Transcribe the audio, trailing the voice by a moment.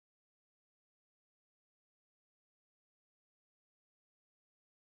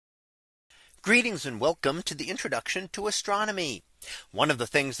Greetings and welcome to the introduction to astronomy. One of the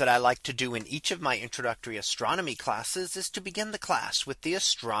things that I like to do in each of my introductory astronomy classes is to begin the class with the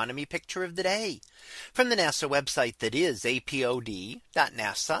astronomy picture of the day from the NASA website, that is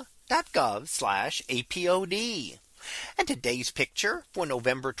apod.nasa.gov/apod. And today's picture for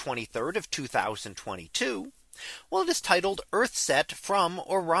November 23rd of 2022. Well, it is titled Earthset from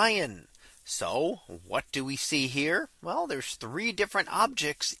Orion. So what do we see here? Well, there's three different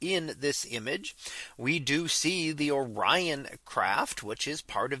objects in this image. We do see the Orion craft, which is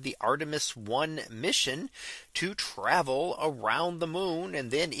part of the Artemis 1 mission to travel around the moon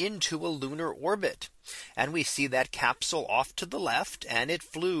and then into a lunar orbit. And we see that capsule off to the left, and it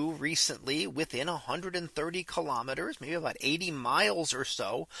flew recently within 130 kilometers, maybe about 80 miles or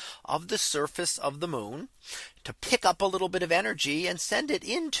so of the surface of the moon, to pick up a little bit of energy and send it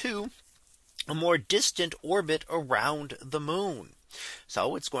into a more distant orbit around the moon.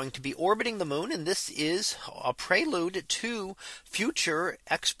 So it's going to be orbiting the moon, and this is a prelude to future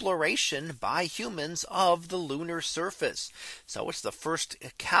exploration by humans of the lunar surface. So it's the first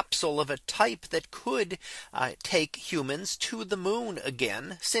capsule of a type that could take humans to the moon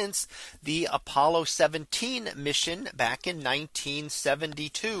again since the Apollo 17 mission back in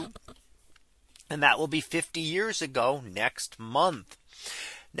 1972. And that will be 50 years ago next month.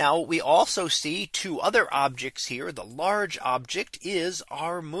 Now we also see two other objects here. The large object is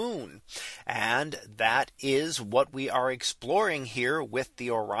our moon, and that is what we are exploring here with the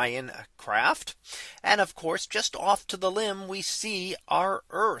Orion craft. And of course, just off to the limb, we see our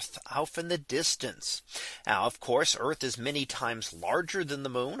Earth off in the distance. Now, of course, Earth is many times larger than the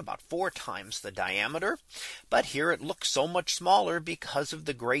moon, about 4 times the diameter. But here it looks so much smaller because of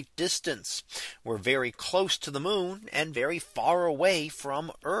the great distance. We're very close to the moon and very far away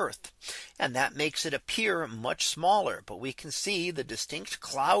from Earth, and that makes it appear much smaller. But we can see the distinct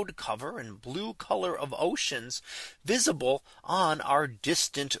cloud cover and blue color of oceans visible on our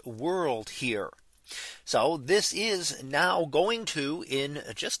distant world here. So this is now going to, in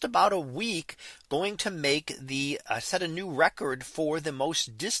just about a week, going to make the set a new record for the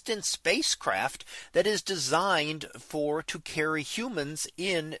most distant spacecraft that is designed to carry humans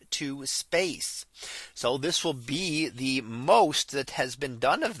into space. So this will be the most that has been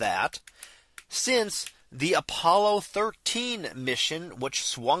done of that since the Apollo 13 mission, which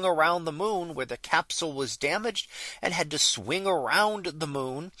swung around the moon, where the capsule was damaged and had to swing around the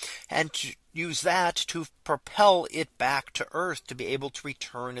moon and use that to propel it back to Earth to be able to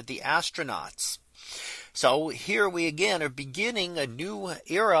return the astronauts. So here we again are beginning a new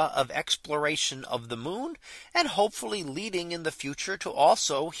era of exploration of the moon, and hopefully leading in the future to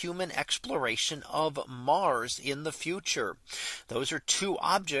also human exploration of Mars in the future. Those are two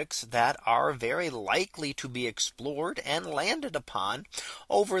objects that are very likely to be explored and landed upon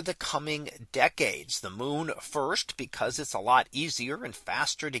over the coming decades. The moon first, because it's a lot easier and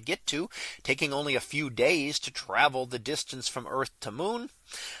faster to get to, taking only a few days to travel the distance from Earth to moon.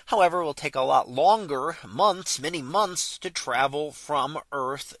 However, it will take a lot longer, many months, to travel from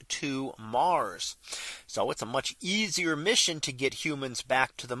Earth to Mars. So it's a much easier mission to get humans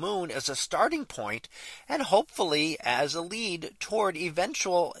back to the moon as a starting point, and hopefully as a lead toward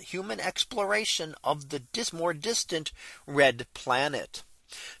eventual human exploration of the more distant red planet.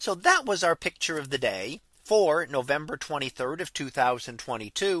 So that was our picture of the day for November 23rd of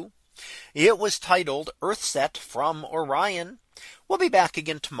 2022. It was titled Earthset from Orion. We'll be back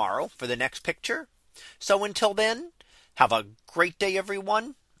again tomorrow for the next picture. So until then, have a great day,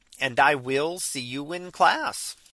 everyone, and I will see you in class.